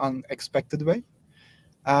 maybe unexpected way.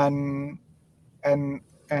 And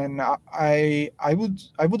I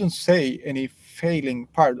wouldn't say any failing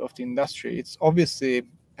part of the industry. It's obviously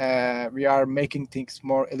we are making things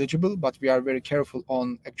more eligible, but we are very careful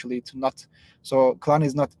on actually to not. So Klarna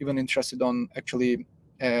is not even interested on actually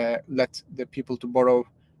let the people to borrow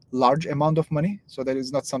large amount of money. So that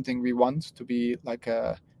is not something we want to be like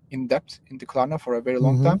in depth into Klarna for a very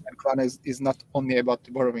long time. And Klarna is not only about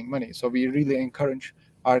the borrowing money. So we really encourage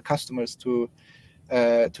our customers to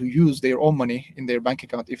use their own money in their bank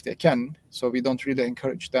account if they can. So we don't really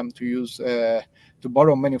encourage them to use to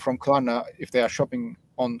borrow money from Klarna if they are shopping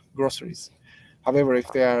on groceries. However,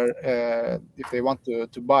 if they want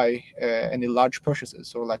to buy any large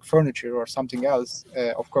purchases or like furniture or something else,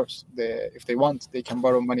 of course, if they want, they can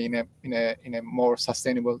borrow money in a more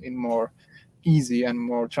sustainable, in more easy and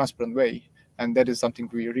more transparent way. And that is something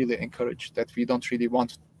we really encourage. That we don't really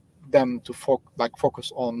want them to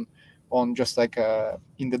focus on just like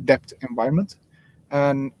in the debt environment,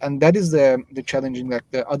 and that is the challenging, like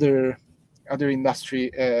the other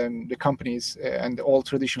industry, the companies and all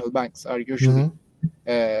traditional banks are usually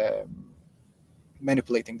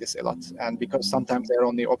manipulating this a lot. And because sometimes they're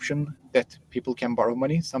only option that people can borrow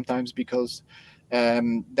money, sometimes because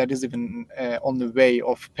that is even on the way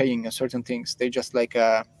of paying a certain things. They just like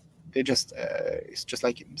it's just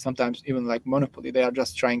like sometimes even like monopoly. They are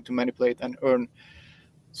just trying to manipulate and earn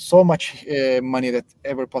so much money that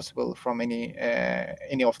ever possible from any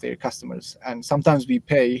of their customers. And sometimes we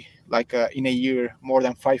pay like in a year more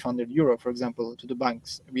than 500 euro, for example, to the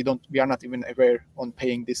banks. We are not even aware on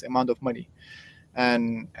paying this amount of money.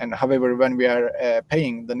 And however, when we are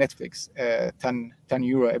paying the Netflix 10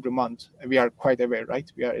 euro every month, we are quite aware, right?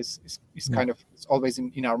 It's kind of, it's always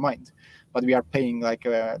in our mind, but we are paying like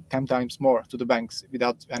 10 times more to the banks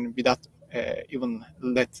without even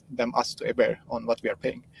let them us to aware on what we are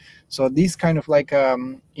paying. So these kind of like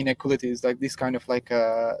inequalities, like this kind of like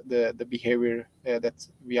the behavior that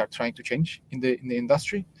we are trying to change in the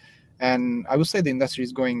industry. And I would say the industry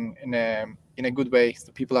is going in a good way.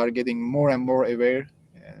 The people are getting more and more aware,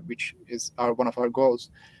 which is one of our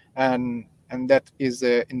goals, and that is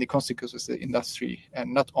in the consequences of the industry,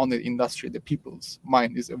 and not only the industry, the people's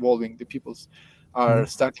mind is evolving. The people's are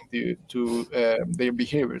starting to their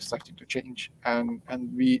behavior is starting to change, and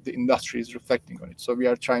the industry is reflecting on it. So we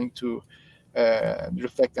are trying to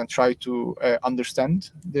reflect and try to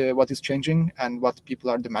understand what is changing and what people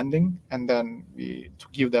are demanding, and then to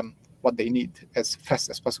give them what they need as fast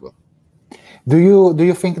as possible. Do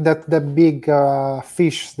you think that the big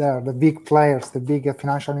fish there, the big players, the big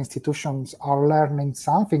financial institutions are learning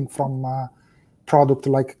something from product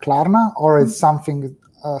like Klarna, or is something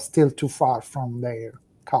still too far from their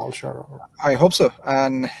culture? I hope so.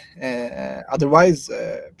 And otherwise,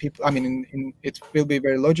 people, I mean, it will be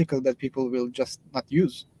very logical that people will just not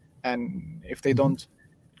use. And if they don't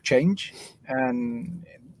change, and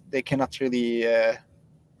they cannot really,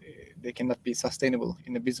 they cannot be sustainable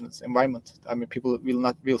in a business environment. I mean, people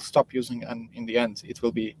will stop using, and in the end, it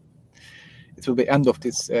will be end of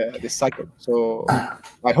this cycle. So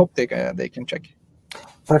I hope they can check.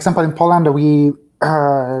 For example, in Poland, we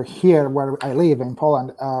here where I live in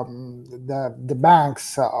Poland, the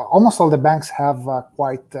banks, almost all the banks have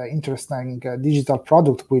quite interesting digital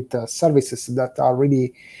product with services that are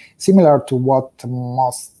really similar to what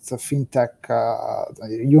most fintech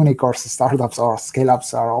unicorns, startups, or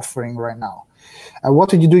scale-ups are offering right now. What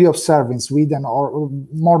do you observe in Sweden or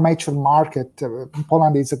more mature market?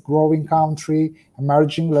 Poland is a growing country,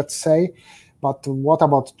 emerging, let's say. But what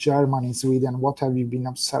about Germany, Sweden? What have you been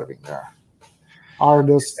observing there? Are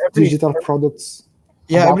those digital products?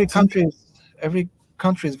 Yeah, every country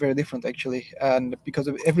is very different actually, and because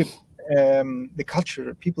of the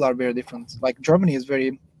culture, people are very different. Like Germany is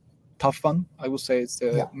very tough one. I would say it's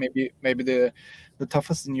maybe the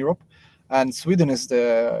toughest in Europe, and Sweden is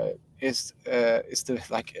the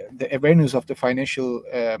like the awareness of the financial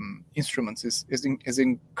instruments is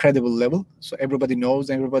incredible level. So everybody knows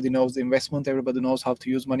the investment, everybody knows how to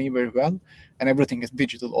use money very well, and everything is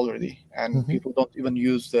digital already. And people don't even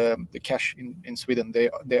use the cash in Sweden.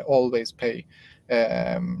 They always pay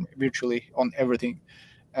virtually on everything.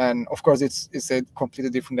 And of course, it's a completely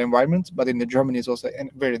different environment. But in the Germany is also a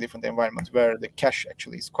very different environment where the cash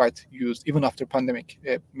actually is quite used. Even after pandemic,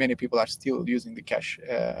 many people are still using the cash.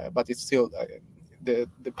 But it's still the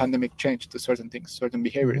pandemic changed to certain things, certain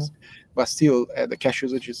behaviors. But still, the cash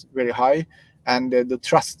usage is very high, and the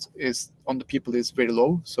trust is on the people is very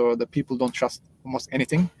low. So the people don't trust almost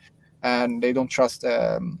anything, and they don't trust.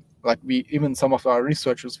 Like even some of our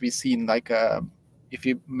researchers, we've seen like if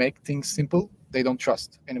you make things simple, they don't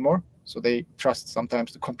trust anymore. So they trust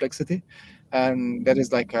sometimes the complexity, and that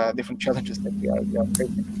is like different challenges that we are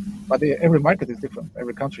facing. But every market is different.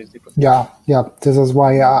 Every country is different. Yeah. This is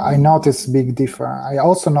why I notice big difference. I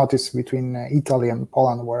also notice between Italy and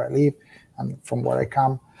Poland, where I live, and from where I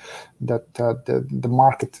come, that the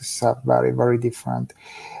market is very, very different.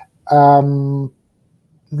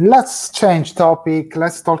 Let's change topic.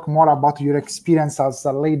 Let's talk more about your experience as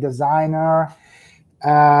a lead designer.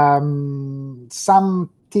 Some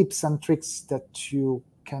tips and tricks that you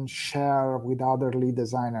can share with other lead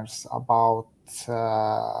designers about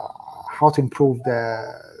how to improve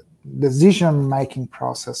the decision-making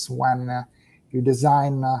process when you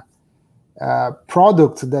design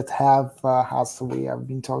products that have, as we have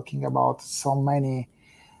been talking about, so many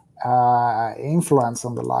influence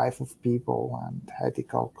on the life of people and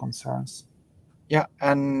ethical concerns. Yeah,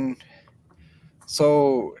 and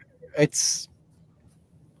so it's,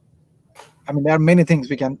 I mean, there are many things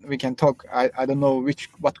we can talk. I don't know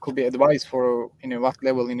what could be advice for what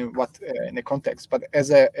level, what in a context. But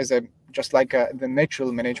as a just like the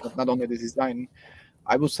natural management, not only the design,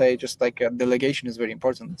 I would say just like delegation is very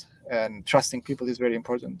important, and trusting people is very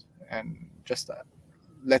important, and just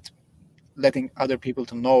letting other people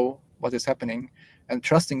to know what is happening, and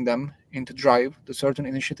trusting them into drive the certain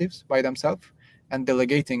initiatives by themselves, and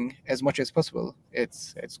delegating as much as possible.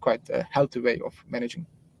 It's quite a healthy way of managing.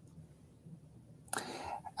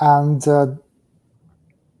 And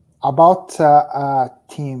about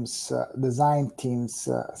teams, design teams,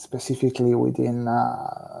 specifically within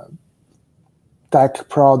tech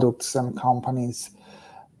products and companies,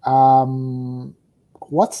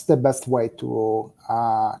 what's the best way to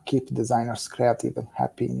keep designers creative and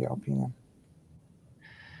happy, in your opinion?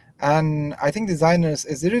 And I think designers,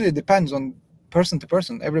 it really depends on person to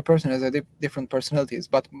person. Every person has a different personalities,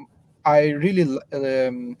 but I really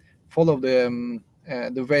follow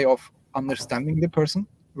the way of understanding the person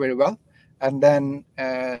very well, and then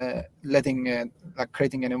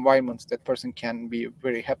creating an environment that person can be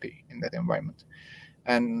very happy in that environment.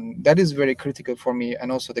 And that is very critical for me.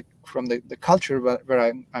 And also from the culture where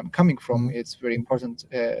I'm coming from, it's very important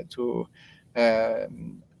to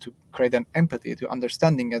create an empathy, to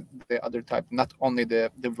understanding the other type, not only the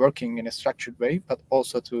working in a structured way, but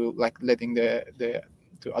also to letting the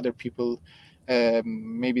other people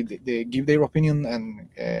maybe they give their opinion, and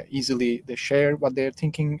easily they share what they're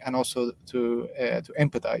thinking, and also to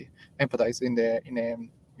empathize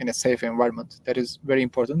in a safe environment. That is very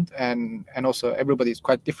important, and also everybody is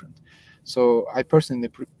quite different. So I personally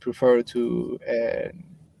prefer to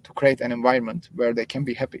create an environment where they can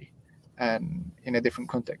be happy, and in a different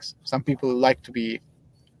context. Some people like to be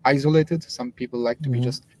isolated. Some people like to be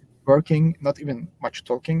just working, not even much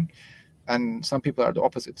talking. And some people are the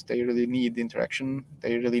opposite. They really need interaction.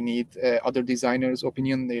 They really need other designers'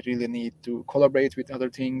 opinion. They really need to collaborate with other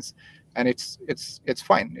things, and it's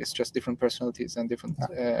fine. It's just different personalities and different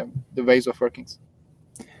the ways of working.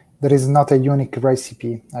 There is not a unique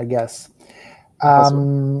recipe, I guess.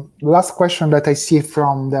 Last question that I see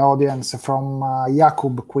from the audience, from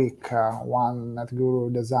Jakub Quick, one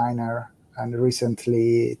NetGuru designer and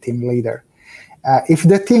recently team leader. If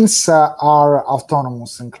the teams are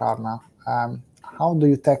autonomous in Klarna, how do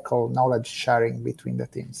you tackle knowledge sharing between the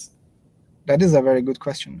teams? That is a very good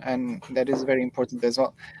question, and that is very important as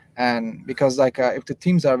well. And because if the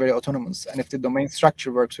teams are very autonomous, and if the domain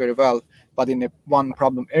structure works very well, but in one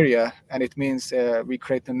problem area, and it means we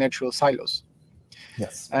create the natural silos.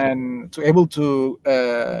 Yes. And to able to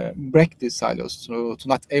break these silos, to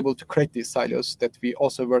not able to create these silos, that we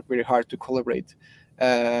also work very hard to collaborate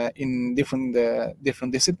in different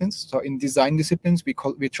disciplines. So in design disciplines,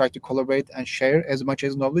 we try to collaborate and share as much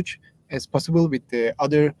as knowledge as possible with the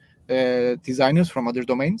other designers from other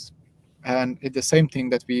domains. And it's the same thing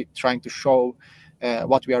that we trying to show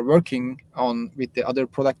what we are working on with the other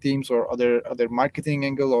product teams or other marketing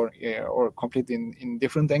angle, or completely in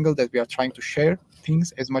different angle, that we are trying to share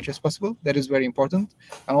things as much as possible. That is very important.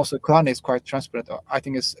 And also Klarna is quite transparent. I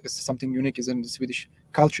think it's something unique is in the Swedish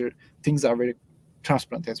culture. Things are very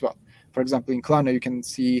transparent as well. For example, in Klarna, you can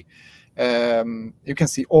see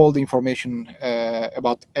all the information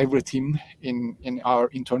about every team in our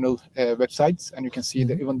internal websites, and you can see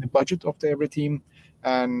even the budget of every team,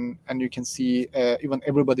 and you can see even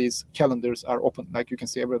everybody's calendars are open. Like you can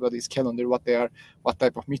see everybody's calendar, what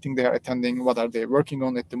type of meeting they are attending, what are they working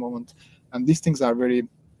on at the moment, and these things are very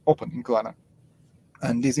open in Klarna.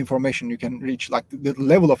 And this information you can reach, like the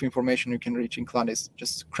level of information you can reach in Klarna is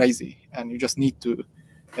just crazy, and you just need to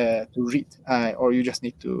read, or you just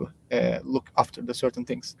need to look after the certain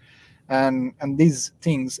things, and these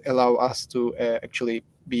things allow us to actually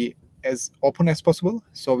be as open as possible.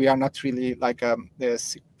 So we are not really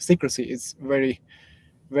the secrecy is very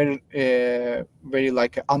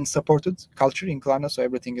unsupported culture in Klarna. So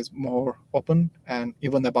everything is more open, and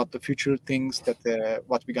even about the future things that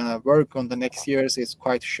what we're gonna work on the next years is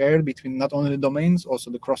quite shared between not only the domains, also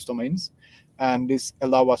the cross domains, and this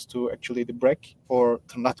allow us to actually break or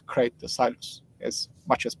to not create the silos as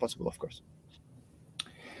much as possible, of course.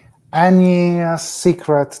 Any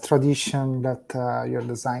secret tradition that your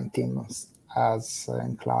design team has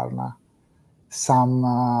in Klarna? Some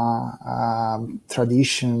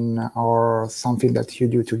tradition or something that you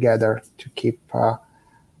do together to keep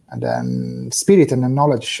and then spirit and the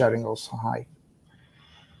knowledge sharing also high?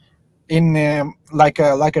 in like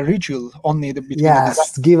a ritual only between yes,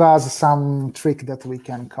 the design. give us some trick that we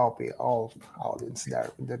can copy all audience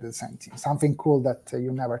there with the design team. Something cool that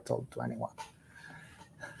you never told to anyone.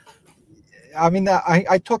 I mean,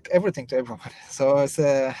 I talk everything to everyone, so it's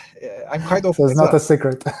I'm quite open. So it's not a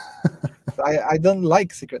secret. I don't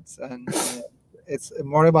like secrets, and it's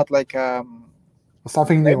more about like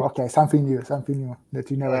something new. Okay, something new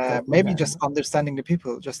that you never told. maybe just understanding the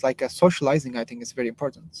people, just like socializing. I think is very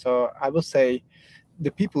important. So I will say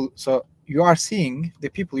the people. So you are seeing the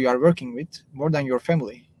people you are working with more than your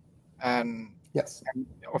family, and yes, and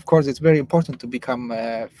of course it's very important to become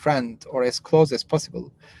a friend or as close as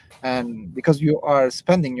possible, and because you are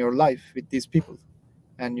spending your life with these people,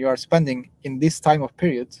 and you are spending in this time of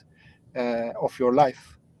period of your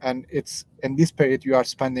life, and it's in this period you are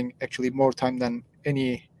spending actually more time than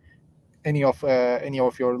any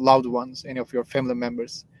of your loved ones, any of your family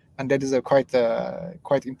members, and that is a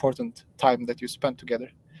quite important time that you spend together,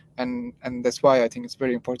 and that's why I think it's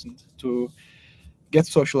very important to get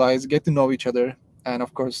socialized, get to know each other, and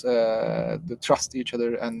of course the trust each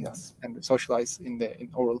other and yes. and socialize in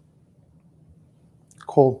oral.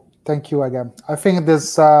 Cool. Thank you again. I think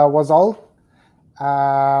this was all.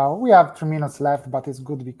 We have 3 minutes left, but it's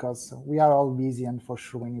good because we are all busy, and for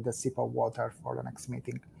sure we need a sip of water for the next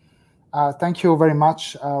meeting. Thank you very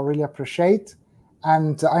much. Really appreciate.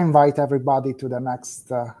 And I invite everybody to the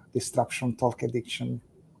next Disruption Talk Edition.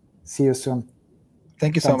 See you soon.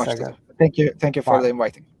 Thank you so much. Thank you for the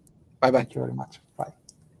inviting. Bye bye. Thank you very much. Bye.